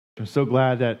I'm so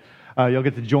glad that you'll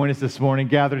get to join us this morning,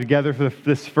 gather together for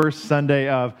this first Sunday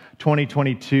of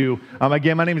 2022.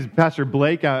 Again, my name is Pastor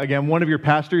Blake. Again, one of your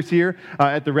pastors here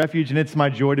at the Refuge, and it's my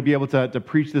joy to be able to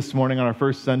preach this morning on our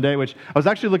first Sunday, which I was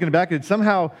actually looking back at.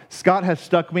 Somehow, Scott has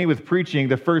stuck me with preaching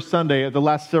the first Sunday of the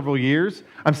last several years.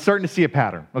 I'm starting to see a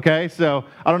pattern, okay? So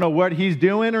I don't know what he's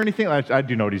doing or anything. I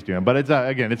do know what he's doing, but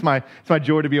it's my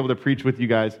joy to be able to preach with you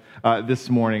guys this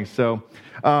morning. So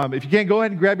if you can, go ahead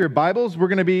and grab your Bibles. We're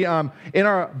going to be in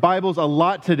our Bibles a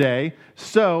lot today.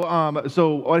 So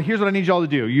here's what I need you all to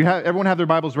do. Everyone have their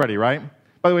Bibles ready, right?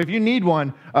 By the way, if you need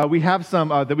one, we have some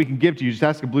that we can give to you. Just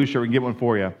ask a blue shirt. We can get one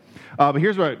for you. But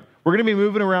here's what. We're going to be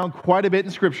moving around quite a bit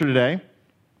in Scripture today.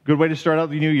 Good way to start out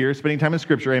the new year, spending time in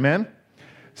Scripture. Amen?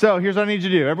 So here's what I need you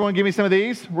to do. Everyone give me some of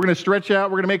these. We're going to stretch out.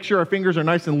 We're going to make sure our fingers are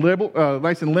nice and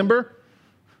limber.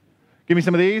 Give me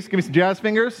some of these. Give me some jazz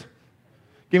fingers.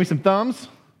 Give me some thumbs.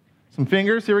 Some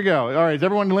fingers. Here we go. All right, is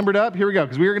everyone limbered up? Here we go,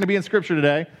 because we are going to be in Scripture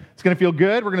today. It's going to feel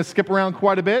good. We're going to skip around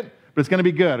quite a bit, but it's going to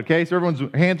be good, okay? So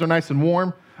everyone's hands are nice and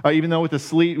warm. Even though with the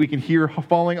sleet, we can hear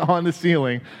falling on the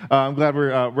ceiling. I'm glad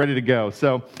we're ready to go.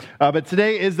 So, but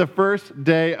today is the first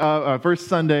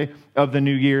Sunday of the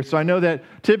new year. So I know that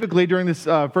typically during this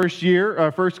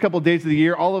first couple of days of the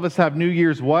year, all of us have New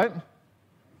Year's what?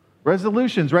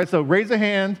 Resolutions, right? So raise a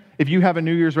hand if you have a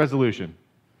New Year's resolution.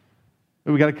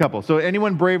 We got a couple. So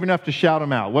anyone brave enough to shout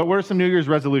them out? What are some New Year's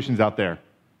resolutions out there?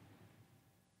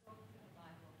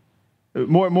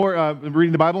 More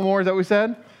reading the Bible more, is that what we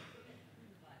said?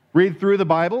 Read through the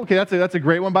Bible. Okay, that's a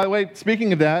great one. By the way,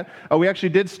 speaking of that, we actually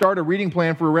did start a reading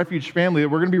plan for a Refuge family that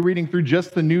we're going to be reading through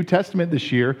just the New Testament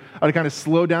this year to kind of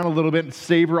slow down a little bit and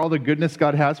savor all the goodness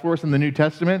God has for us in the New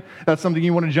Testament. That's something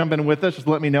you want to jump in with us, just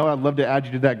let me know. I'd love to add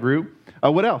you to that group.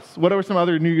 What else? What are some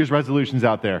other New Year's resolutions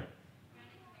out there?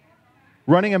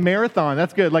 Running a marathon.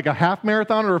 That's good. Like a half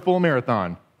marathon or a full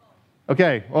marathon?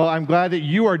 Okay, well, I'm glad that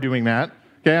you are doing that.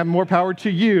 Okay, I have more power to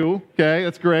you. Okay,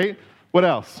 that's great. What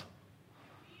else?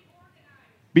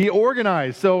 Be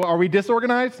organized. So are we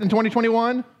disorganized in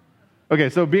 2021? Okay,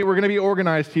 so we're going to be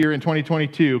organized here in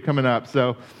 2022 coming up.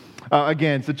 So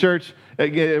church,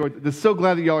 again, so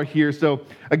glad that y'all are here. So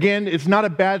again, it's not a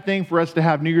bad thing for us to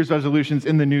have New Year's resolutions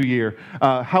in the new year.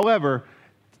 However,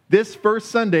 this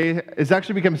first Sunday has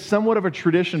actually become somewhat of a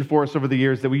tradition for us over the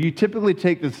years that we typically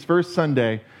take this first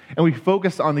Sunday and we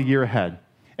focus on the year ahead.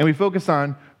 And we focus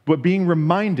on being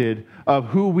reminded of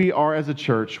who we are as a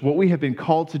church, what we have been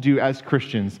called to do as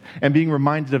Christians, and being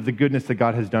reminded of the goodness that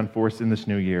God has done for us in this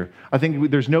new year. I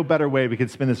think there's no better way we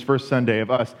could spend this first Sunday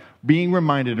of us being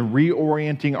reminded and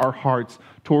reorienting our hearts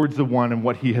towards the one and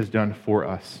what he has done for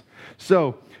us.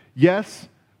 So, yes,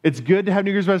 it's good to have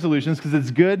New Year's resolutions because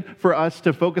it's good for us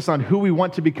to focus on who we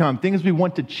want to become, things we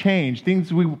want to change,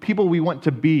 people we want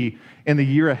to be in the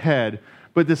year ahead.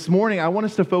 But this morning, I want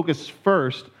us to focus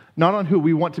first not on who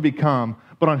we want to become,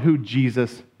 but on who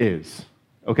Jesus is,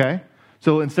 okay?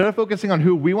 So instead of focusing on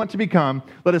who we want to become,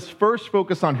 let us first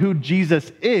focus on who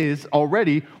Jesus is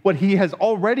already, what he has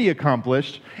already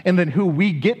accomplished, and then who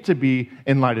we get to be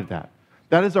in light of that.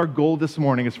 That is our goal this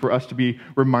morning, is for us to be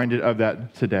reminded of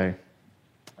that today.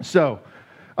 So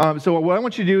what I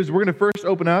want you to do is we're going to first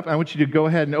open up. I want you to go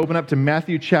ahead and open up to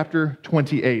Matthew chapter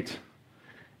 28.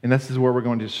 And this is where we're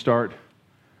going to start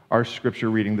our scripture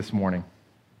reading this morning.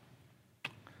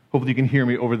 Hopefully you can hear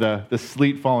me over the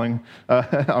sleet falling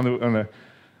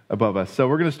above us. So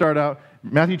we're going to start out,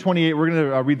 Matthew 28, we're going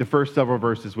to read the first several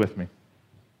verses with me.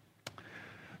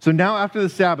 So now after the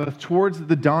Sabbath, towards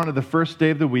the dawn of the first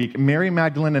day of the week, Mary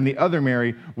Magdalene and the other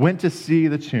Mary went to see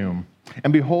the tomb.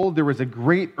 And behold, there was a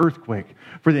great earthquake,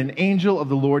 for an angel of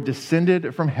the Lord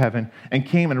descended from heaven and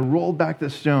came and rolled back the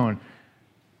stone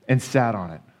and sat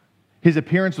on it. His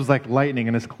appearance was like lightning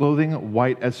and his clothing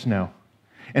white as snow.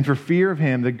 And for fear of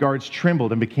him, the guards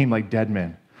trembled and became like dead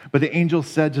men. But the angel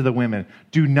said to the women,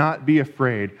 "Do not be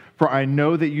afraid, for I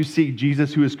know that you seek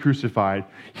Jesus who is crucified.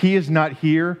 He is not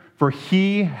here, for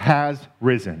he has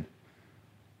risen,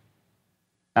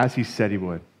 as he said he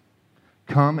would.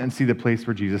 Come and see the place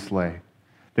where Jesus lay.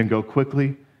 Then go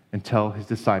quickly and tell his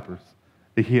disciples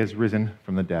that he has risen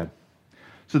from the dead."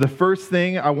 So the first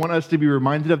thing I want us to be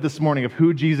reminded of this morning of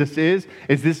who Jesus is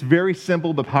this very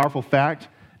simple but powerful fact.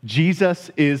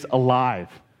 Jesus is alive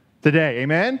today.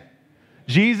 Amen?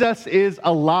 Jesus is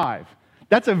alive.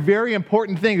 That's a very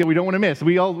important thing that we don't want to miss.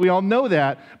 We all know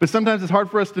that, but sometimes it's hard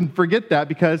for us to forget that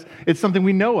because it's something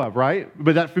we know of, right?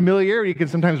 But that familiarity can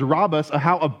sometimes rob us of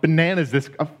how bananas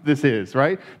this is,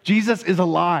 right? Jesus is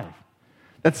alive.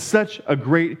 That's such a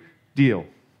great deal.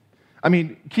 I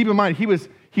mean, keep in mind, he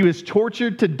was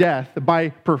tortured to death by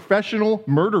professional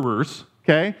murderers,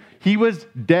 okay? He was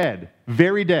dead,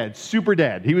 very dead, super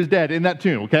dead. He was dead in that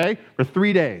tomb, okay, for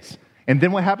 3 days. And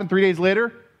then what happened 3 days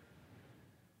later?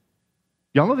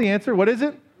 Y'all know the answer. What is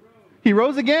it? He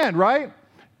rose again, right?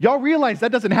 Y'all realize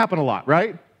that doesn't happen a lot,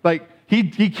 right? Like,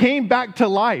 he came back to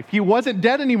life. He wasn't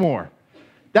dead anymore.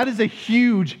 That is a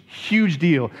huge, huge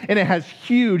deal. And it has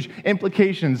huge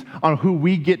implications on who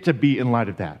we get to be in light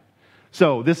of that.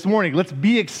 So this morning, let's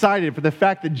be excited for the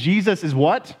fact that Jesus is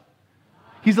what?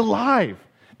 He's alive.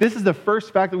 This is the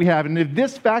first fact that we have. And if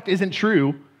this fact isn't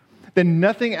true, then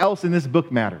nothing else in this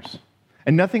book matters.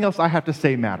 And nothing else I have to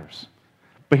say matters.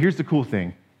 But here's the cool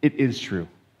thing. It is true.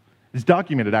 It's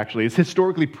documented, actually. It's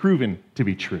historically proven to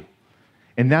be true.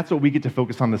 And that's what we get to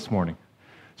focus on this morning.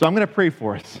 So I'm going to pray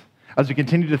for us as we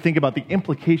continue to think about the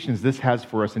implications this has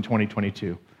for us in 2022.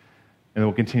 And then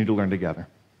we'll continue to learn together.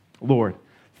 Lord,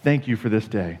 thank you for this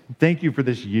day. Thank you for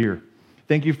this year.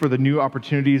 Thank you for the new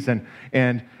opportunities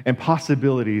and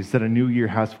possibilities that a new year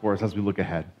has for us as we look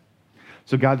ahead.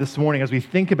 So God, this morning, as we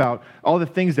think about all the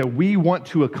things that we want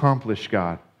to accomplish,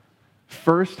 God,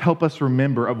 first, help us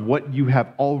remember of what you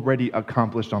have already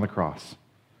accomplished on the cross.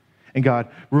 And God,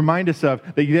 remind us of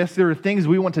that, yes, there are things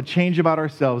we want to change about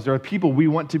ourselves. There are people we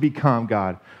want to become,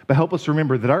 God. But help us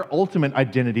remember that our ultimate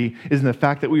identity is in the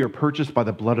fact that we are purchased by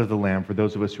the blood of the Lamb for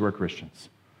those of us who are Christians.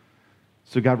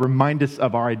 So God, remind us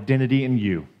of our identity in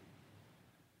you.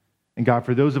 And God,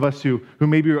 for those of us who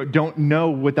maybe don't know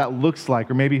what that looks like,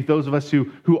 or maybe those of us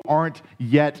who aren't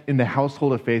yet in the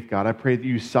household of faith, God, I pray that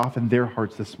you soften their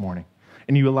hearts this morning.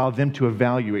 And you allow them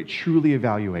to truly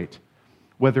evaluate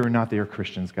whether or not they are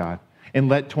Christians, God. And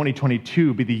let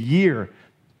 2022 be the year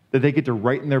that they get to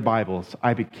write in their Bibles,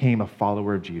 I became a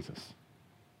follower of Jesus.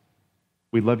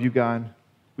 We love you, God.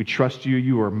 We trust you.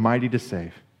 You are mighty to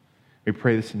save. We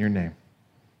pray this in your name.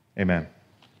 Amen.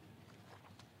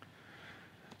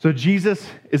 So Jesus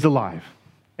is alive.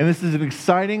 And this is an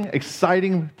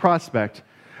exciting prospect.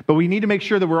 But we need to make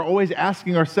sure that we're always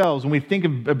asking ourselves, when we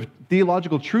think of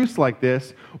theological truths like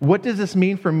this, what does this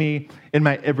mean for me in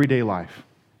my everyday life?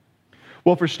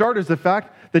 Well, for starters, the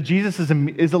fact that Jesus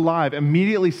is alive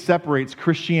immediately separates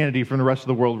Christianity from the rest of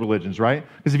the world religions, right?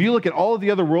 Because if you look at all of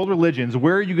the other world religions,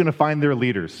 where are you going to find their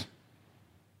leaders?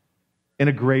 In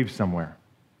a grave somewhere.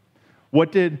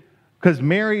 Because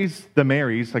the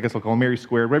Marys, I guess I'll call them Mary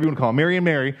Square, whatever you want to call them, Mary and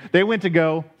Mary, they went to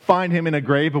go find him in a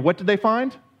grave, but what did they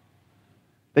find?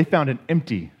 They found an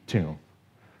empty tomb.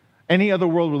 Any other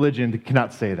world religion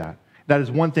cannot say that. That is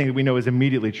one thing that we know is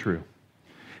immediately true.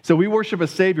 So we worship a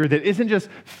Savior that isn't just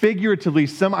figuratively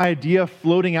some idea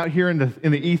floating out here in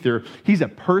the ether. He's a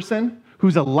person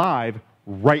who's alive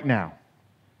right now.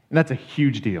 And that's a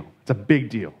huge deal. It's a big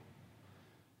deal.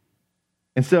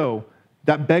 And so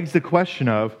that begs the question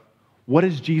of, what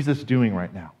is Jesus doing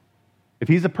right now? If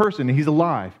he's a person and he's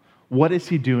alive, what is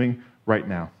he doing right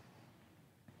now?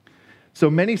 So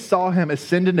many saw him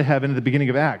ascend into heaven at the beginning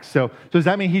of Acts. So does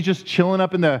that mean he's just chilling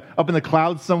up in the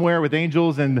clouds somewhere with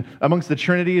angels and amongst the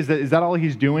Trinity? Is that all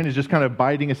he's doing, is just kind of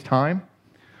biding his time?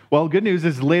 Well, good news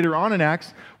is later on in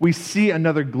Acts, we see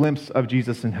another glimpse of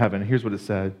Jesus in heaven. Here's what it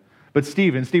said. But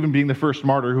Stephen being the first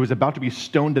martyr who was about to be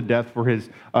stoned to death for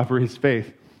his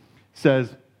faith,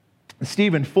 says,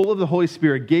 Stephen, full of the Holy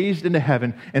Spirit, gazed into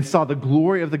heaven and saw the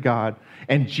glory of the God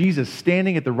and Jesus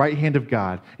standing at the right hand of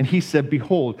God. And he said,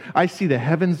 behold, I see the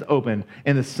heavens open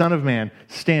and the Son of Man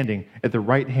standing at the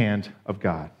right hand of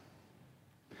God.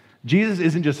 Jesus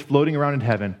isn't just floating around in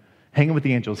heaven, hanging with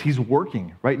the angels. He's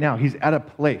working right now. He's at a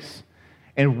place.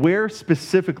 And where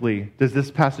specifically does this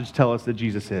passage tell us that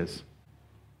Jesus is?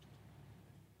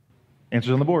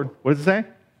 Answers on the board. What does it say?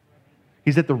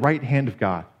 He's at the right hand of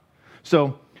God.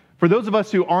 So, for those of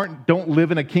us who don't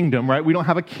live in a kingdom, right? We don't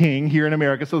have a king here in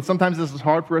America, so sometimes this is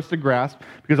hard for us to grasp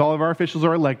because all of our officials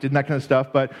are elected and that kind of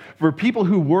stuff. But for people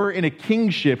who were in a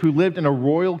kingship, who lived in a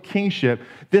royal kingship,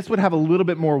 this would have a little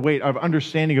bit more weight of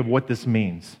understanding of what this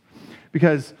means.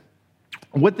 Because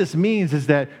what this means is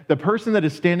that the person that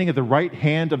is standing at the right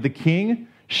hand of the king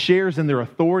shares in their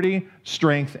authority,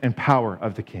 strength, and power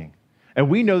of the king. And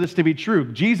we know this to be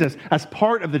true. Jesus, as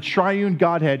part of the triune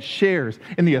Godhead, shares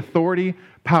in the authority,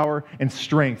 power, and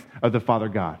strength of the Father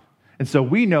God. And so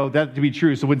we know that to be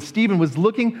true. So when Stephen was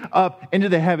looking up into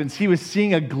the heavens, he was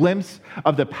seeing a glimpse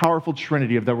of the powerful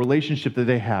Trinity, of the relationship that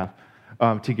they have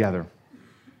together.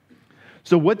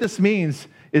 So what this means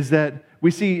is that we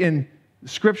see in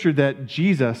Scripture that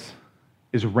Jesus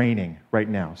is reigning right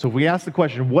now. So if we ask the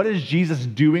question, what is Jesus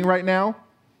doing right now?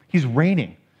 He's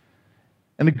reigning.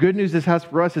 And the good news this has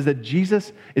for us is that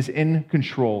Jesus is in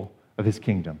control of his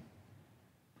kingdom.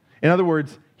 In other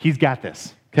words, he's got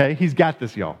this, okay? He's got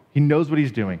this, y'all. He knows what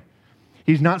he's doing.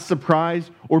 He's not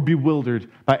surprised or bewildered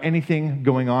by anything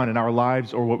going on in our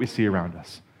lives or what we see around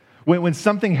us. When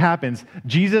something happens,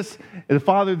 Jesus, the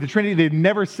Father, the Trinity, they've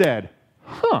never said,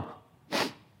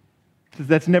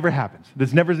 That's never happened.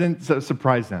 That's never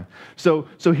surprised them. So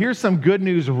here's some good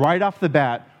news right off the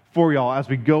bat for y'all as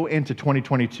we go into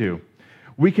 2022.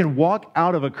 We can walk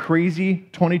out of a crazy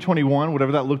 2021,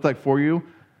 whatever that looked like for you,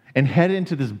 and head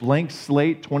into this blank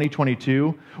slate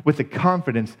 2022 with the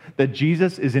confidence that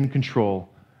Jesus is in control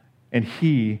and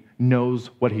he knows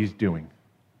what he's doing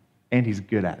and he's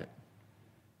good at it.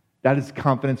 That is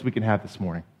confidence we can have this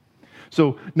morning.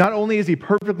 So not only is he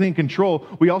perfectly in control,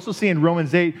 we also see in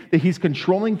Romans 8 that he's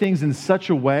controlling things in such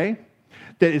a way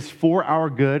that is for our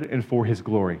good and for his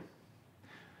glory.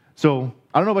 So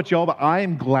I don't know about y'all, but I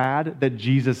am glad that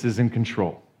Jesus is in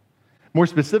control. More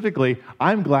specifically,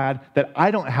 I'm glad that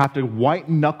I don't have to white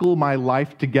knuckle my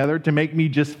life together to make me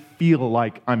just feel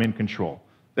like I'm in control.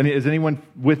 Is anyone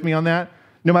with me on that?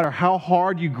 No matter how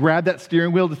hard you grab that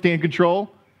steering wheel to stay in control,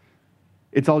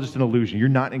 it's all just an illusion. You're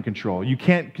not in control. You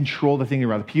can't control the thing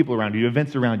around, the people around you,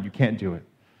 events around you. You can't do it.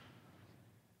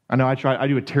 I know I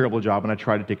do a terrible job when I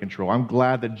try to take control. I'm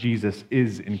glad that Jesus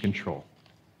is in control.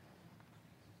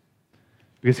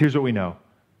 Because here's what we know.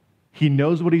 He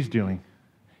knows what he's doing.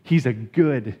 He's a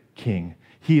good king.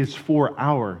 He is for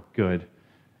our good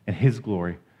and his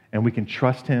glory. And we can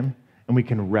trust him and we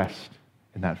can rest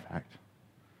in that fact.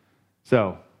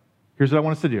 So, here's what I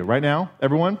want us to do. Right now,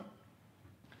 everyone,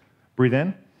 breathe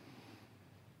in.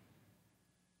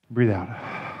 Breathe out. Does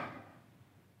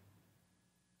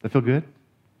that feel good?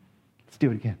 Let's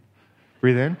do it again.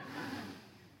 Breathe in.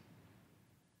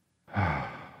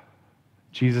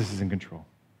 Jesus is in control.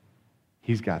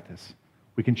 He's got this.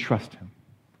 We can trust him.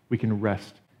 We can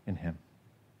rest in him.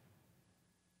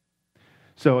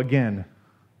 So again,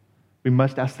 we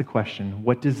must ask the question,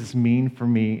 what does this mean for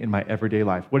me in my everyday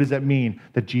life? What does that mean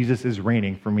that Jesus is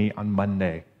reigning for me on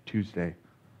Monday, Tuesday?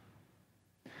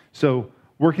 So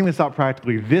working this out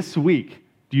practically, this week,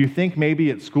 do you think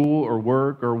maybe at school or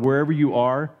work or wherever you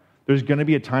are, there's going to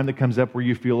be a time that comes up where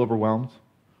you feel overwhelmed,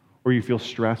 or you feel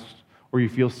stressed, or you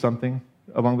feel something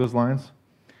along those lines?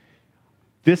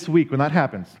 This week, when that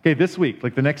happens, okay, this week,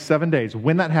 like the next 7 days,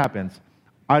 when that happens,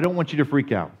 I don't want you to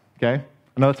freak out, okay?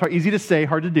 I know it's easy to say,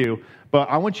 hard to do, but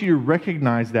I want you to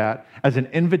recognize that as an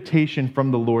invitation from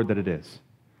the Lord that it is.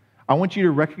 I want you to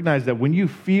recognize that when you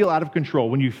feel out of control,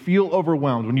 when you feel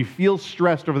overwhelmed, when you feel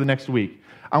stressed over the next week,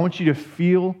 I want you to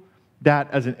feel that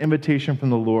as an invitation from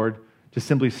the Lord to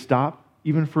simply stop,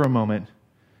 even for a moment,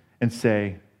 and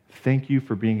say, thank you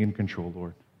for being in control,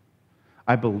 Lord.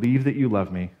 I believe that you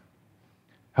love me.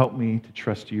 Help me to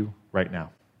trust you right now.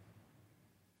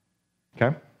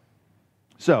 Okay?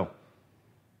 So,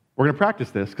 we're going to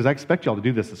practice this because I expect y'all to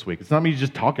do this week. It's not me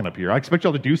just talking up here. I expect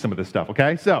y'all to do some of this stuff,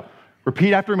 okay? So,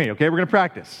 repeat after me, okay? We're going to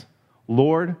practice.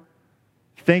 Lord,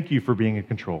 thank you for being in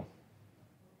control.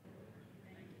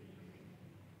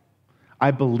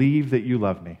 I believe that you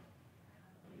love me.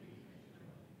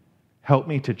 Help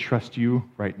me to trust you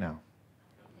right now.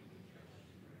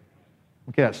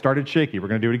 Okay, that started shaky. We're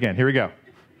going to do it again. Here we go.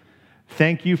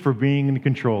 Thank you for being in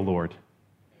control, Lord.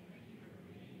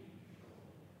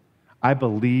 I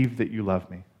believe that you love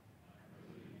me.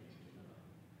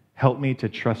 Help me to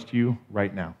trust you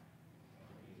right now.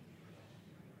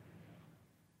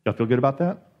 Y'all feel good about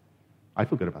that? I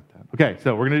feel good about that. Okay,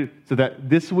 so we're going to, so that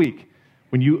this week,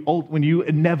 when you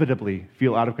inevitably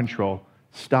feel out of control,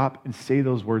 stop and say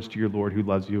those words to your Lord who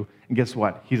loves you. And guess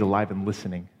what? He's alive and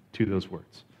listening to those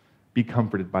words. Be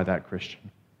comforted by that, Christian.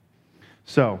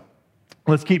 So,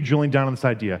 let's keep drilling down on this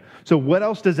idea. So what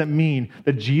else does it mean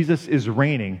that Jesus is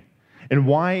reigning? And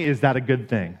why is that a good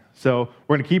thing? So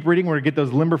we're going to keep reading. We're going to get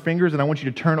those limber fingers, and I want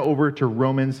you to turn over to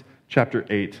Romans chapter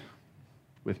 8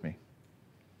 with me.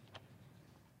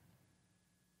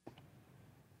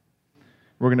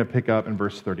 We're going to pick up in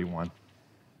verse 31.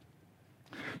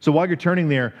 So while you're turning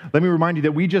there, let me remind you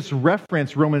that we just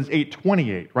referenced Romans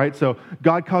 8:28, right? So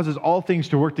God causes all things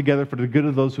to work together for the good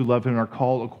of those who love him and are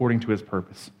called according to his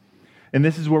purpose. And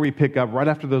this is where we pick up right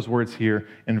after those words here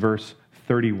in verse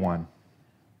 31.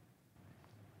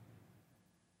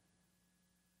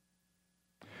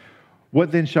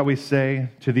 What then shall we say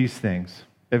to these things?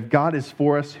 If God is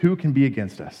for us, who can be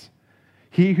against us?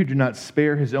 He who did not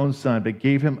spare his own son, but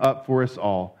gave him up for us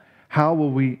all, how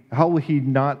will he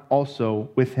not also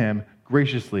with him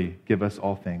graciously give us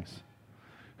all things?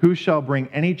 Who shall bring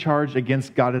any charge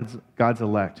against God's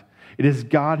elect? It is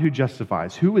God who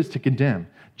justifies. Who is to condemn?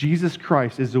 Jesus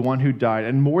Christ is the one who died,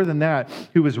 and more than that,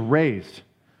 who was raised,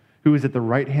 who is at the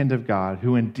right hand of God,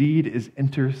 who indeed is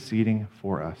interceding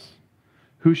for us.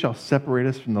 Who shall separate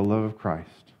us from the love of Christ?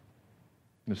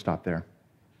 I'm going to stop there.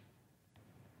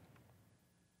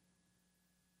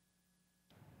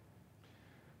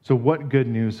 So what good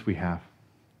news we have.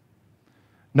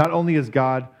 Not only has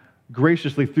God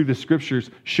graciously through the scriptures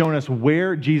shown us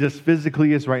where Jesus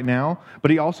physically is right now,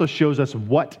 but he also shows us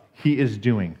what he is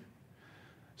doing.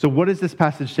 So what does this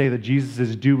passage say that Jesus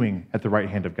is doing at the right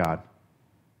hand of God?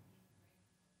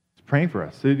 It's praying for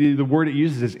us. The word it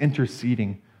uses is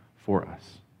interceding for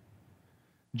us.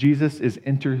 Jesus is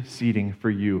interceding for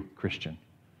you, Christian,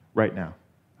 right now.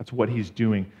 That's what he's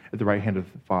doing at the right hand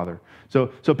of the Father.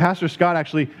 So Pastor Scott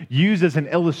actually uses an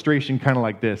illustration kind of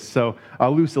like this, so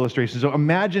a loose illustration. So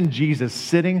imagine Jesus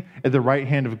sitting at the right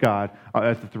hand of God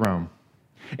at the throne.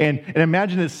 And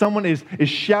imagine that someone is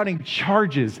shouting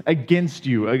charges against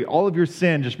you, all of your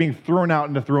sin just being thrown out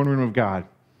in the throne room of God.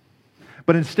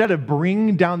 But instead of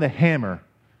bringing down the hammer,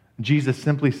 Jesus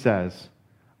simply says,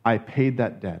 I paid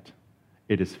that debt.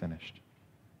 It is finished.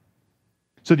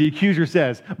 So the accuser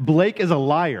says, Blake is a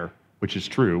liar, which is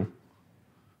true.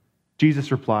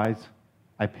 Jesus replies,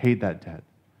 I paid that debt.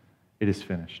 It is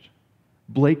finished.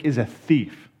 Blake is a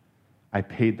thief. I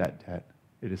paid that debt.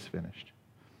 It is finished.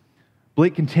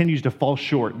 Blake continues to fall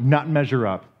short, not measure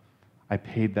up. I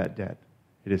paid that debt.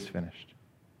 It is finished.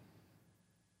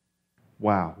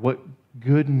 Wow, what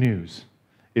good news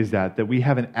is that we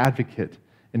have an advocate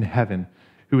in heaven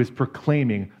who is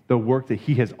proclaiming the work that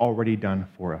he has already done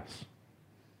for us.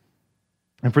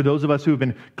 And for those of us who have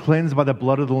been cleansed by the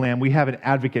blood of the Lamb, we have an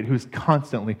advocate who is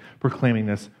constantly proclaiming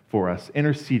this for us,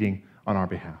 interceding on our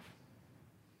behalf.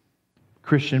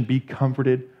 Christian, be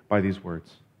comforted by these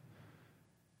words.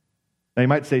 Now you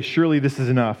might say, surely this is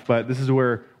enough, but this is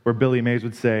where Billy Mays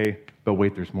would say, but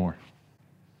wait, there's more.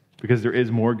 Because there is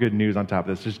more good news on top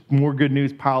of this. There's more good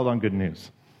news piled on good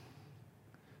news.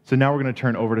 So now we're going to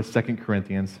turn over to 2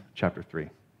 Corinthians chapter 3.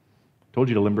 Told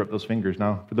you to limber up those fingers.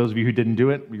 Now, for those of you who didn't do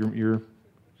it, you're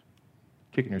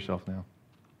kicking yourself now.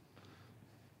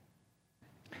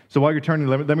 So while you're turning,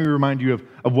 let me remind you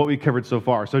of what we covered so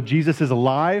far. So Jesus is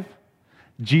alive,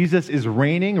 Jesus is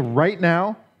reigning right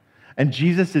now, and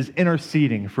Jesus is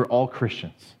interceding for all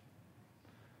Christians.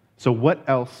 So what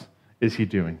else is he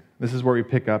doing? This is where we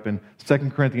pick up in 2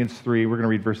 Corinthians 3. We're going to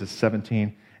read verses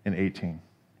 17 and 18.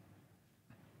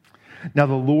 Now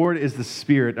the Lord is the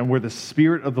Spirit, and where the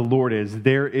Spirit of the Lord is,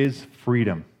 there is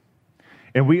freedom.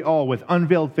 And we all, with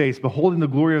unveiled face, beholding the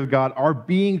glory of God, are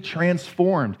being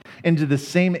transformed into the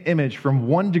same image from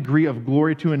one degree of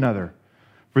glory to another.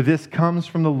 For this comes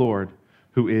from the Lord,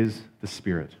 who is the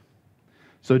Spirit.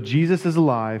 So Jesus is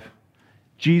alive.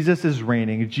 Jesus is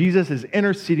reigning. Jesus is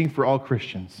interceding for all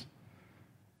Christians.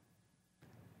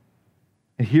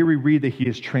 And here we read that he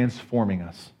is transforming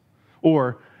us.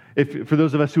 Or, for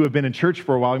those of us who have been in church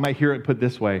for a while, we might hear it put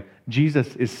this way: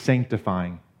 Jesus is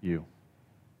sanctifying you.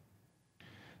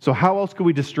 So how else could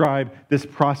we describe this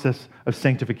process of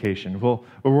sanctification? Well,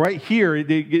 right here,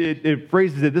 it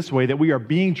phrases it this way, that we are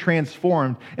being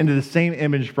transformed into the same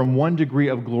image from one degree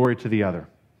of glory to the other.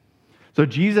 So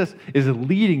Jesus is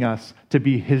leading us to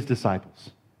be his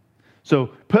disciples. So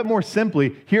put more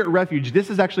simply, here at Refuge, this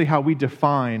is actually how we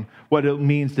define what it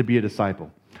means to be a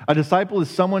disciple. A disciple is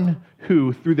someone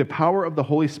who, through the power of the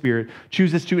Holy Spirit,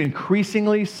 chooses to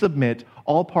increasingly submit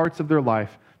all parts of their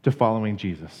life to following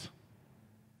Jesus.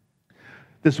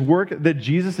 This work that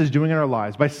Jesus is doing in our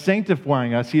lives, by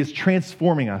sanctifying us, he is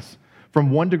transforming us from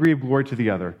one degree of glory to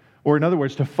the other. Or in other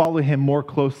words, to follow him more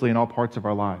closely in all parts of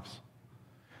our lives.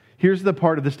 Here's the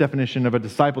part of this definition of a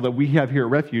disciple that we have here at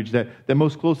Refuge that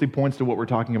most closely points to what we're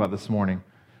talking about this morning.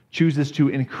 Chooses to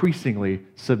increasingly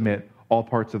submit all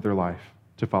parts of their life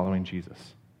to following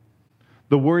Jesus.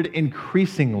 The word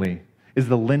increasingly is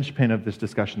the linchpin of this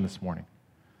discussion this morning.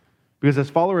 Because as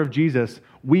follower of Jesus,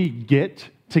 we get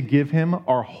to give him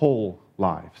our whole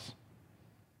lives.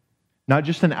 Not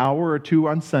just an hour or two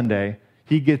on Sunday,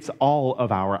 he gets all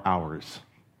of our hours.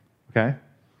 Okay?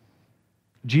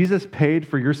 Jesus paid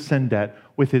for your sin debt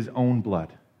with his own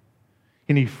blood.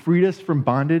 And he freed us from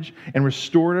bondage and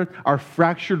restored our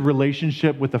fractured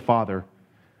relationship with the Father.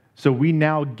 So we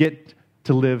now get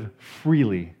to live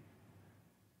freely.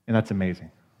 And that's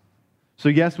amazing. So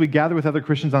yes, we gather with other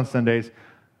Christians on Sundays,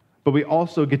 but we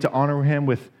also get to honor him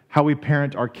with how we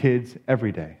parent our kids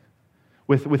every day,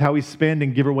 with how we spend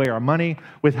and give away our money,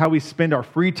 with how we spend our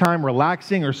free time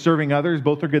relaxing or serving others.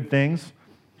 Both are good things.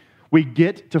 We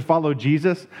get to follow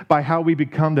Jesus by how we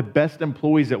become the best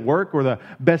employees at work or the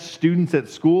best students at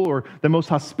school or the most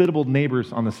hospitable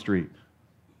neighbors on the street.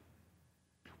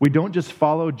 We don't just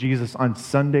follow Jesus on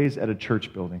Sundays at a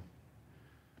church building,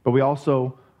 but we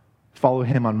also follow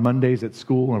him on Mondays at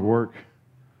school or work,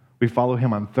 We follow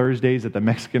him on Thursdays at the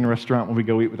Mexican restaurant when we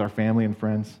go eat with our family and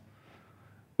friends.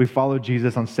 We follow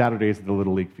Jesus on Saturdays at the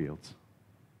Little League fields.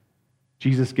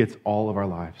 Jesus gets all of our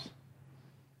lives.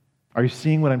 Are you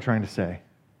seeing what I'm trying to say?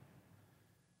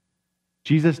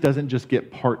 Jesus doesn't just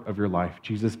get part of your life.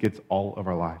 Jesus gets all of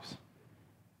our lives.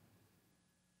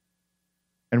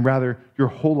 And rather, your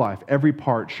whole life, every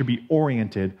part should be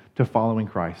oriented to following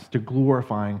Christ, to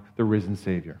glorifying the risen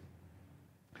Savior.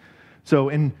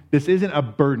 So, this isn't a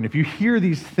burden. If you hear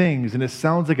these things and it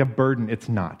sounds like a burden, it's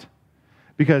not.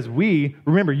 Because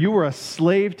remember, you were a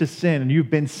slave to sin and you've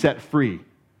been set free.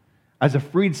 As a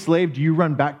freed slave, do you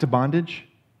run back to bondage?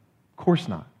 Of course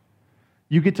not.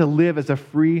 You get to live as a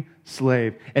free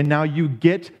slave, and now you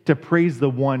get to praise the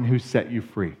one who set you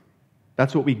free.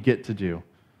 That's what we get to do.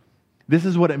 This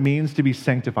is what it means to be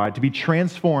sanctified, to be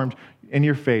transformed in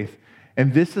your faith.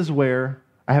 And this is where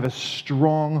I have a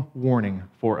strong warning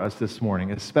for us this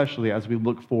morning, especially as we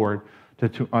look forward to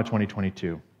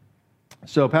 2022.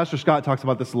 So Pastor Scott talks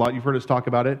about this a lot. You've heard us talk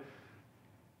about it.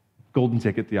 Golden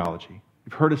ticket theology.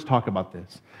 You've heard us talk about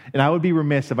this. And I would be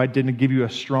remiss if I didn't give you a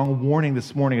strong warning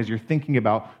this morning as you're thinking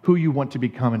about who you want to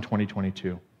become in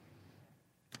 2022.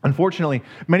 Unfortunately,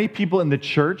 many people in the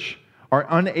church are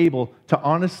unable to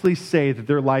honestly say that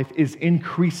their life is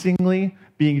increasingly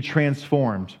being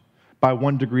transformed by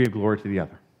one degree of glory to the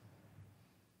other.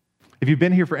 If you've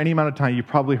been here for any amount of time, you've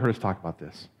probably heard us talk about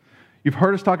this. You've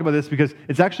heard us talk about this because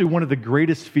it's actually one of the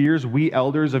greatest fears we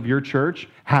elders of your church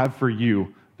have for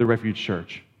you, the Refuge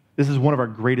Church. This is one of our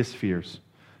greatest fears.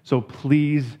 So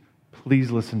please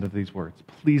listen to these words.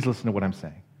 Please listen to what I'm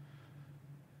saying.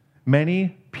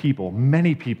 Many people in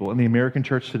the American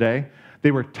church today,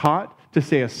 they were taught to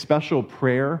say a special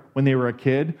prayer when they were a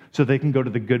kid so they can go to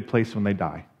the good place when they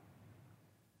die.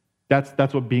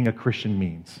 That's what being a Christian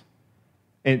means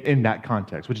in that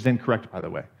context, which is incorrect, by the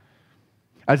way.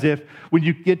 As if when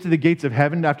you get to the gates of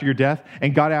heaven after your death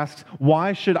and God asks,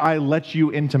 why should I let you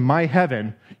into my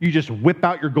heaven? You just whip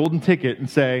out your golden ticket and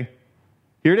say,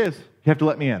 here it is. You have to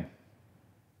let me in.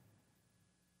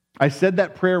 I said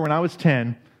that prayer when I was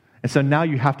 10, and so now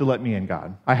you have to let me in,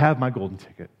 God. I have my golden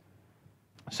ticket.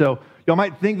 So y'all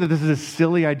might think that this is a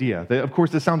silly idea. Of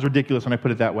course, this sounds ridiculous when I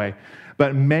put it that way.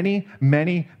 But many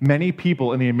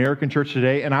people in the American church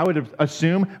today, and I would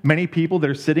assume many people that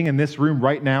are sitting in this room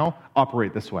right now,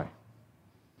 operate this way.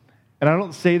 And I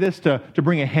don't say this to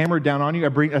bring a hammer down on you.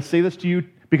 I say this to you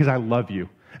because I love you.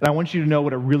 And I want you to know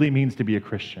what it really means to be a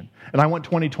Christian. And I want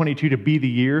 2022 to be the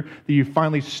year that you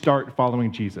finally start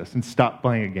following Jesus and stop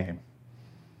playing a game.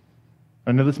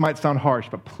 I know this might sound harsh,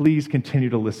 but please continue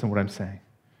to listen to what I'm saying.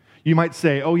 You might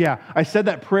say, oh yeah, I said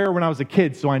that prayer when I was a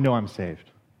kid, so I know I'm saved.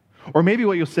 Or maybe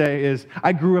what you'll say is,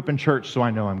 I grew up in church, so I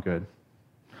know I'm good.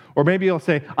 Or maybe you'll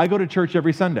say, I go to church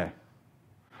every Sunday.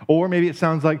 Or maybe it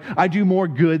sounds like, I do more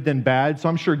good than bad, so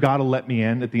I'm sure God will let me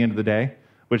in at the end of the day,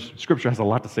 which Scripture has a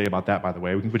lot to say about that, by the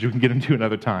way, which we can get into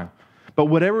another time. But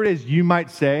whatever it is you might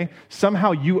say,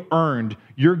 somehow you earned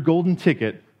your golden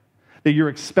ticket that you're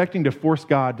expecting to force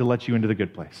God to let you into the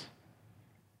good place.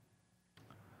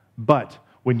 But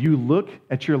when you look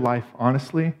at your life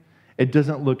honestly, it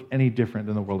doesn't look any different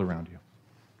than the world around you.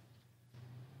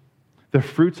 The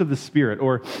fruits of the Spirit,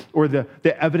 or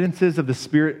the evidences of the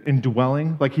Spirit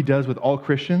indwelling, like he does with all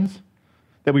Christians,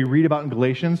 that we read about in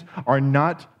Galatians, are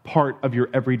not part of your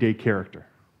everyday character.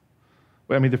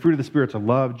 I mean, the fruit of the Spirit are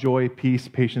love, joy, peace,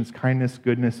 patience, kindness,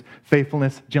 goodness,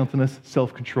 faithfulness, gentleness,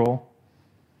 self-control.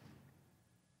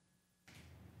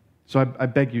 So I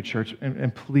beg you, church,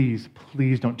 and please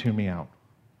don't tune me out.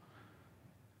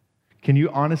 Can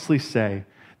you honestly say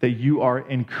that you are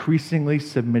increasingly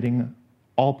submitting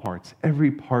all parts, every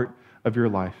part of your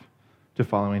life, to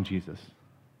following Jesus?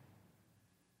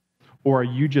 Or are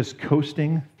you just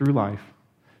coasting through life,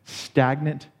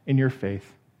 stagnant in your faith,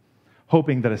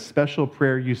 hoping that a special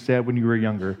prayer you said when you were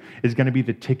younger is going to be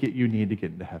the ticket you need to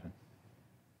get into heaven?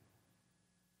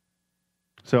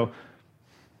 So,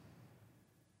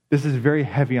 this is very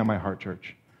heavy on my heart,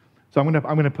 church. So I'm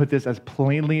going to put this as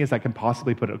plainly as I can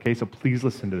possibly put it, okay? So please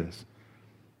listen to this.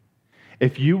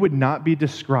 If you would not be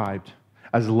described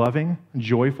as loving,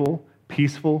 joyful,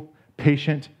 peaceful,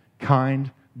 patient, kind,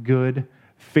 good,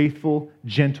 faithful,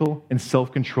 gentle, and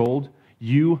self-controlled,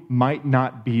 you might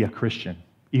not be a Christian,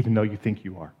 even though you think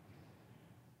you are.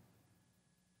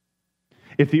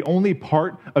 If the only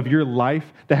part of your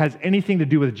life that has anything to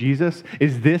do with Jesus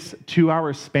is this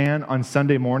 2-hour span on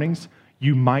Sunday mornings,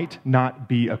 you might not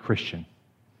be a Christian.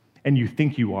 And you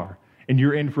think you are. And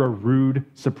you're in for a rude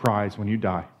surprise when you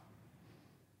die.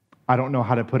 I don't know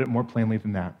how to put it more plainly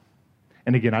than that.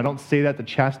 And again, I don't say that to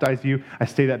chastise you. I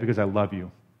say that because I love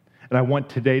you. And I want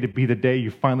today to be the day you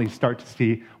finally start to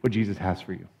see what Jesus has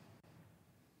for you.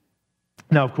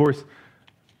 Now, of course,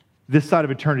 this side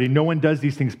of eternity, no one does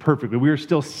these things perfectly. We are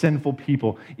still sinful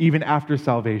people, even after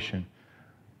salvation.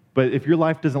 But if your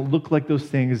life doesn't look like those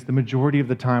things the majority of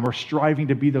the time, or striving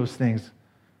to be those things,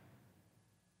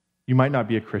 you might not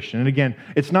be a Christian. And again,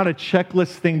 it's not a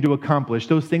checklist thing to accomplish.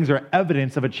 Those things are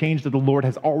evidence of a change that the Lord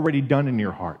has already done in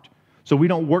your heart. So we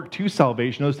don't work to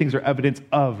salvation. Those things are evidence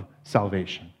of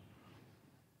salvation.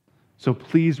 So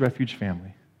please, Refuge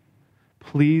family,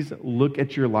 please look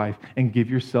at your life and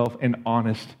give yourself an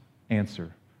honest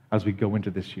answer as we go into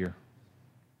this year.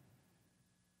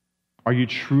 Are you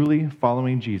truly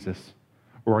following Jesus,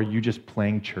 or are you just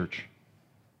playing church?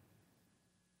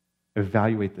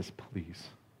 Evaluate this, please.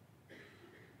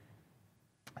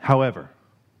 However,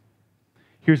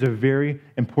 here's a very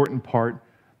important part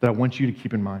that I want you to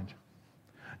keep in mind.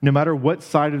 No matter what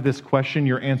side of this question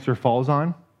your answer falls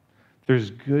on, there's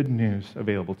good news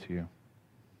available to you.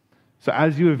 So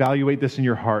as you evaluate this in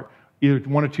your heart, either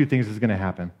one of two things is going to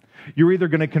happen. You're either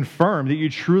going to confirm that you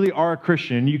truly are a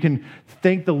Christian, you can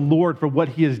thank the Lord for what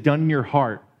He has done in your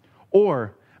heart,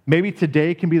 or maybe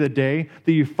today can be the day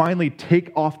that you finally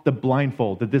take off the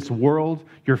blindfold that this world,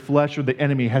 your flesh, or the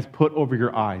enemy has put over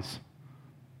your eyes.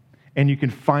 And you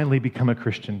can finally become a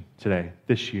Christian today,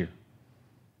 this year.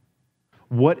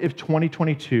 What if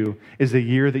 2022 is the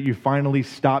year that you finally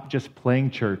stop just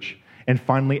playing church and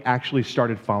finally actually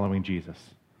started following Jesus?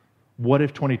 What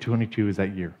if 2022 is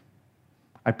that year?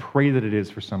 I pray that it is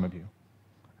for some of you,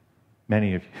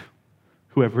 many of you,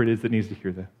 whoever it is that needs to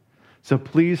hear that. So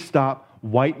please stop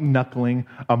white-knuckling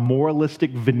a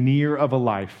moralistic veneer of a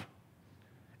life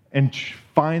and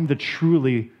find the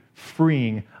truly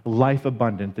freeing life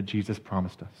abundant that Jesus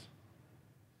promised us.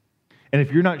 And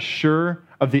if you're not sure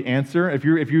of the answer, if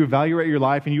you evaluate your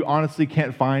life and you honestly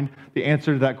can't find the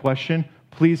answer to that question,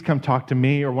 please come talk to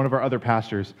me or one of our other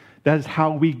pastors. That is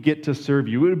how we get to serve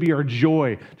you. It would be our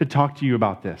joy to talk to you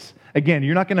about this. Again,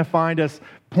 you're not going to find us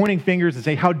pointing fingers and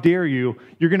say, how dare you?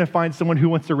 You're going to find someone who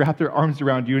wants to wrap their arms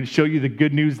around you and show you the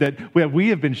good news that we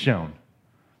have been shown.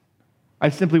 I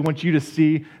simply want you to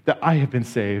see that I have been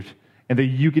saved and that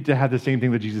you get to have the same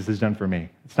thing that Jesus has done for me.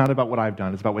 It's not about what I've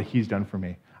done. It's about what He's done for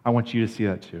me. I want you to see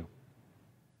that too.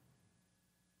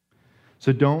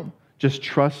 So don't just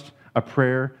trust a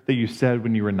prayer that you said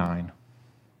when you were 9.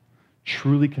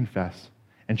 Truly confess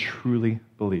and truly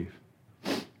believe.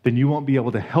 Then you won't be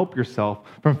able to help yourself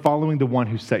from following the one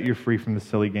who set you free from the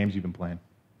silly games you've been playing.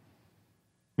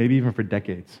 Maybe even for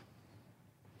decades.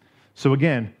 So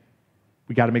again,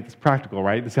 we got to make this practical,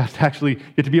 right? This has to actually,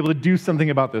 you have to be able to do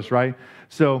something about this, right?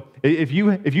 So if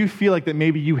you feel like that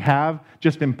maybe you have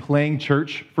just been playing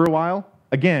church for a while,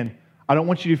 again, I don't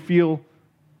want you to feel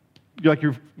like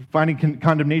you're finding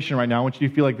condemnation right now. I want you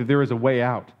to feel like that there is a way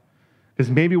out.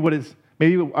 Because maybe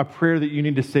a prayer that you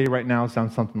need to say right now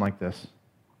sounds something like this.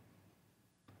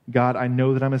 God, I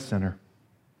know that I'm a sinner.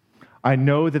 I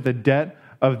know that the debt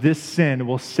of this sin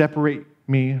will separate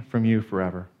me from you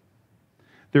forever.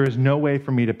 There is no way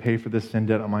for me to pay for this sin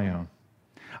debt on my own.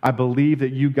 I believe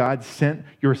that you, God, sent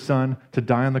your Son to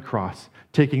die on the cross,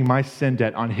 taking my sin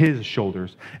debt on His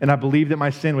shoulders. And I believe that my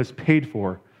sin was paid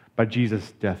for by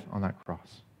Jesus' death on that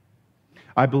cross.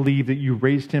 I believe that you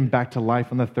raised Him back to life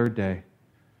on the third day,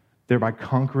 thereby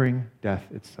conquering death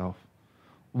itself.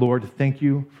 Lord, thank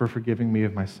you for forgiving me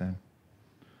of my sin.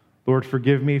 Lord,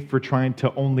 forgive me for trying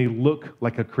to only look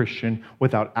like a Christian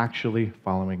without actually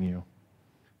following you.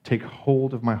 Take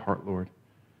hold of my heart, Lord,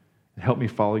 and help me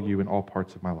follow you in all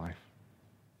parts of my life.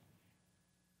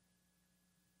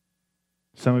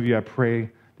 Some of you, I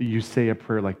pray that you say a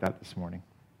prayer like that this morning,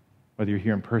 whether you're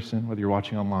here in person, whether you're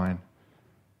watching online.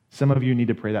 Some of you need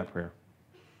to pray that prayer.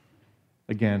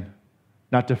 Again,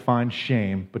 not to find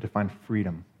shame, but to find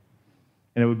freedom.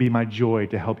 And it would be my joy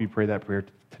to help you pray that prayer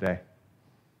today.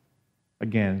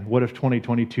 Again, what if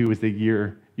 2022 is the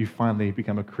year you finally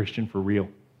become a Christian for real?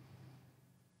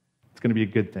 It's going to be a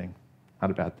good thing,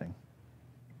 not a bad thing.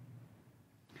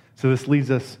 So this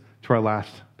leads us to our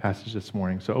last passage this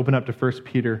morning. So open up to 1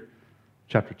 Peter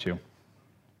chapter 2.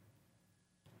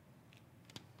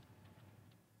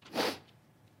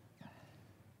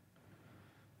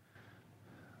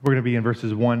 We're going to be in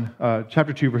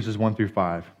chapter 2, verses 1 through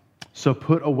 5. So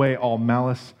put away all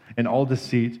malice and all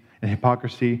deceit and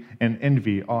hypocrisy and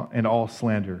envy and all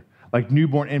slander. Like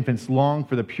newborn infants, long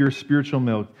for the pure spiritual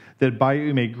milk, that by it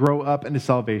you may grow up into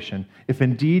salvation, if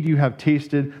indeed you have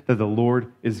tasted that the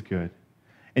Lord is good.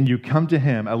 And you come to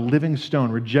Him, a living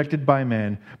stone, rejected by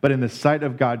men, but in the sight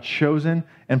of God, chosen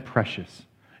and precious.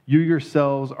 You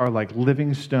yourselves are like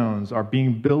living stones, are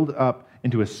being built up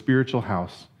into a spiritual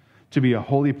house, to be a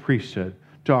holy priesthood,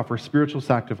 to offer spiritual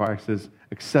sacrifices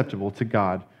acceptable to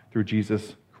God through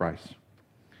Jesus Christ.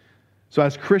 So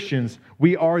as Christians,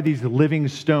 we are these living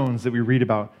stones that we read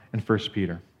about in 1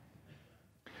 Peter.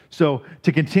 So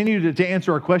to continue to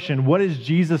answer our question, what is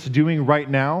Jesus doing right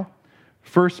now?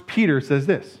 1 Peter says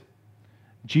this: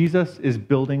 Jesus is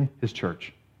building his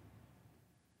church.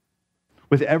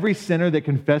 With every sinner that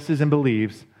confesses and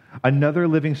believes, another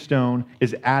living stone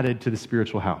is added to the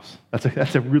spiritual house.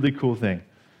 That's a really cool thing.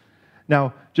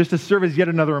 Now, just to serve as yet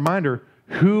another reminder,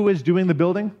 who is doing the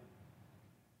building?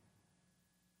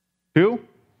 Who?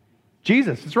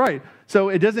 Jesus, that's right. So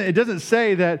it doesn't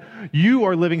say that you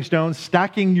are living stones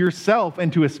stacking yourself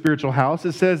into a spiritual house.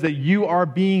 It says that you are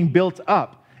being built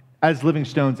up as living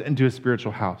stones into a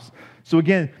spiritual house. So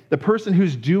again, the person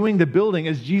who's doing the building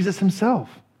is Jesus himself.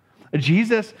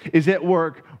 Jesus is at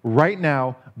work right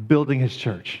now building his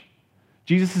church.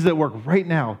 Jesus is at work right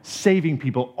now saving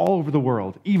people all over the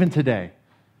world, even today,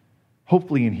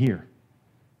 hopefully in here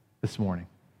this morning.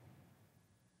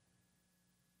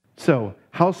 So,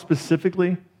 how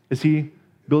specifically is he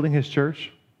building his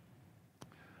church?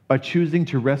 By choosing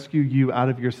to rescue you out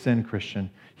of your sin,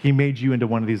 Christian, he made you into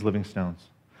one of these living stones.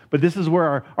 But this is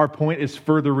where our point is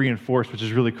further reinforced, which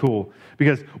is really cool.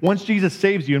 Because once Jesus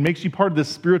saves you and makes you part of this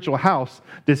spiritual house,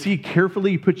 does he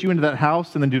carefully put you into that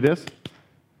house and then do this?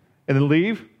 And then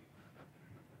leave?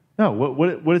 No.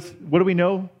 What do we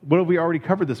know? What have we already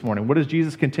covered this morning? What is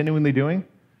Jesus continually doing?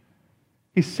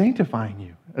 He's sanctifying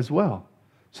you as well.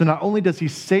 So not only does he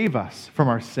save us from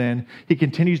our sin, he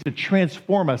continues to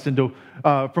transform us into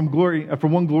from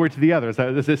one glory to the other,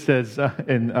 as it says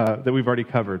that we've already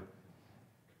covered.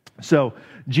 So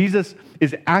Jesus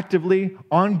is actively,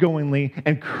 ongoingly,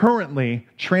 and currently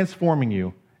transforming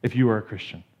you if you are a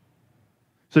Christian.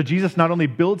 So Jesus not only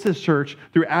builds his church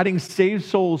through adding saved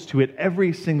souls to it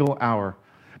every single hour,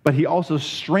 but he also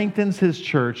strengthens his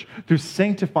church through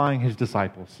sanctifying his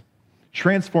disciples,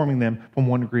 transforming them from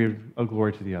one degree of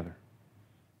glory to the other.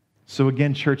 So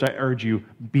again, church, I urge you,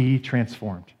 be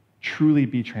transformed. Truly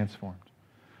be transformed.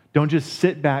 Don't just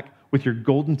sit back with your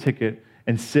golden ticket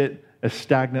and sit a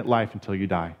stagnant life until you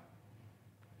die,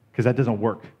 because that doesn't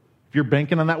work. If you're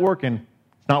banking on that working,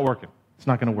 it's not working. It's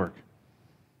not going to work.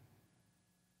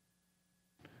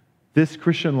 This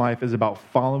Christian life is about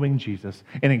following Jesus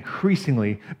and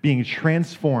increasingly being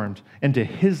transformed into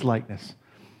his likeness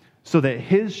so that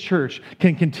his church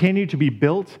can continue to be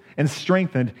built and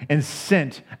strengthened and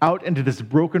sent out into this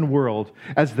broken world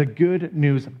as the good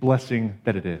news blessing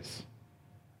that it is.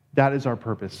 That is our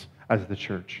purpose as the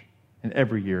church in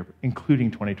every year, including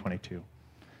 2022.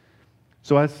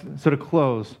 So to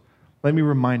close, let me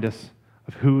remind us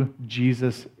of who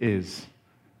Jesus is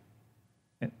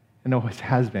and always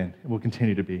has been and will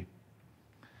continue to be.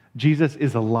 Jesus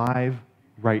is alive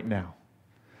right now.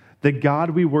 The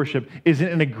God we worship isn't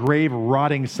in a grave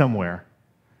rotting somewhere.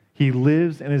 He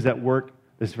lives and is at work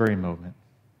this very moment.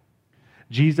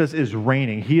 Jesus is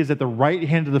reigning. He is at the right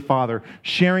hand of the Father,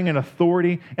 sharing an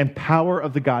authority and power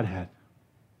of the Godhead.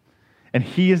 And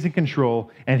he is in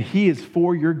control, and he is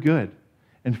for your good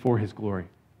and for his glory.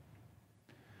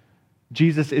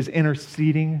 Jesus is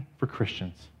interceding for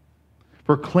Christians,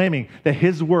 proclaiming that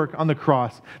his work on the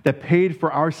cross that paid for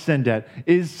our sin debt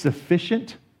is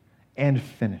sufficient and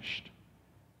finished.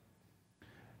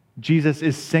 Jesus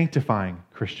is sanctifying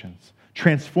Christians,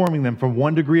 transforming them from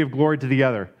one degree of glory to the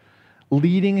other,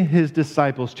 leading his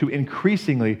disciples to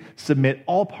increasingly submit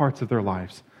all parts of their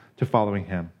lives to following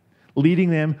him, leading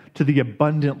them to the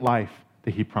abundant life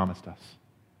that he promised us.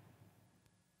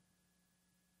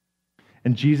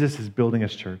 And Jesus is building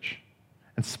his church.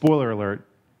 And spoiler alert,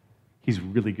 he's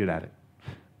really good at it.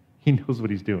 He knows what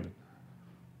he's doing.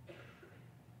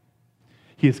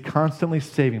 He is constantly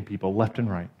saving people left and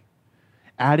right,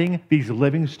 adding these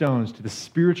living stones to the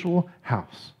spiritual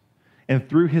house, and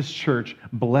through his church,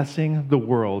 blessing the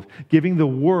world, giving the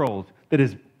world that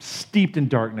is steeped in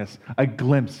darkness a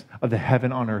glimpse of the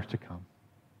heaven on earth to come.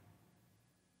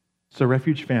 So,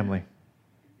 Refuge family,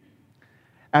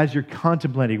 as you're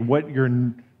contemplating what your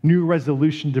new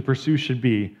resolution to pursue should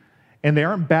be, and they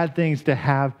aren't bad things to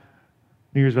have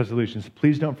New Year's resolutions,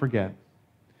 please don't forget,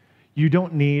 you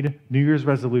don't need New Year's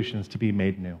resolutions to be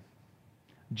made new.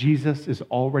 Jesus is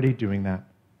already doing that.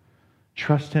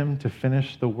 Trust him to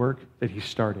finish the work that he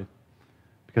started,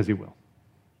 because he will.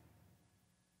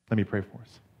 Let me pray for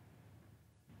us.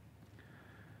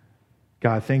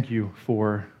 God, thank you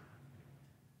for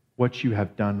what you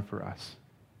have done for us.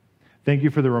 Thank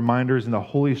you for the reminders in the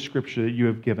Holy Scripture that you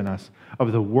have given us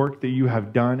of the work that you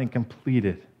have done and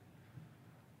completed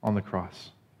on the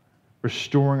cross,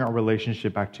 restoring our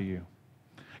relationship back to you.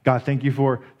 God, thank you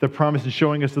for the promise and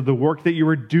showing us of the work that you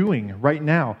are doing right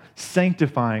now,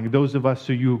 sanctifying those of us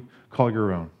who you call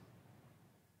your own.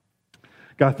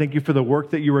 God, thank you for the work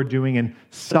that you are doing in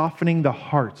softening the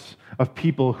hearts of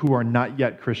people who are not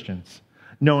yet Christians,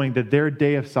 knowing that their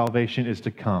day of salvation is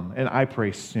to come, and I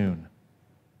pray soon.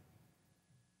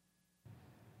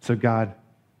 So God,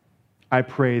 I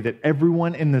pray that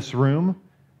everyone in this room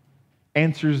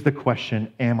answers the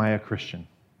question, am I a Christian?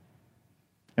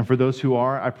 And for those who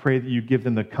are, I pray that you give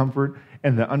them the comfort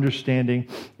and the understanding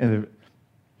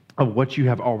of what you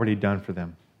have already done for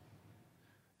them.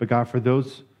 But God, for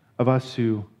those of us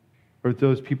or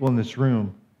those people in this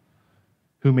room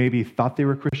who maybe thought they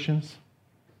were Christians,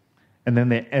 and then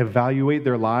they evaluate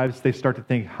their lives, they start to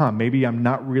think, maybe I'm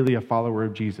not really a follower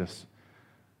of Jesus.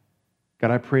 God,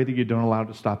 I pray that you don't allow it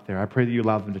to stop there. I pray that you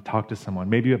allow them to talk to someone.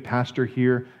 Maybe a pastor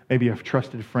here, maybe a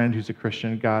trusted friend who's a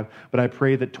Christian, God. But I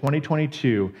pray that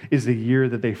 2022 is the year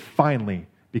that they finally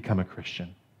become a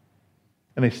Christian.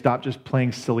 And they stop just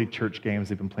playing silly church games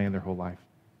they've been playing their whole life.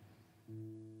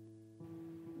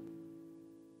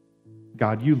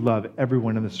 God, you love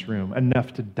everyone in this room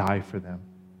enough to die for them,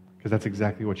 because that's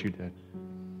exactly what you did.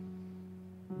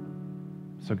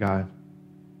 So God,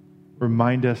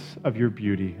 remind us of your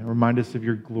beauty, and remind us of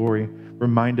your glory,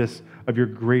 remind us of your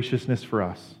graciousness for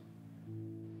us.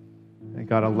 And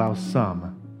God, allow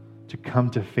some to come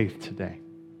to faith today.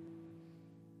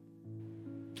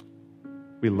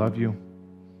 We love you.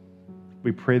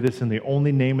 We pray this in the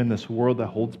only name in this world that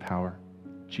holds power,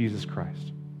 Jesus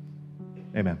Christ.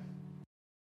 Amen.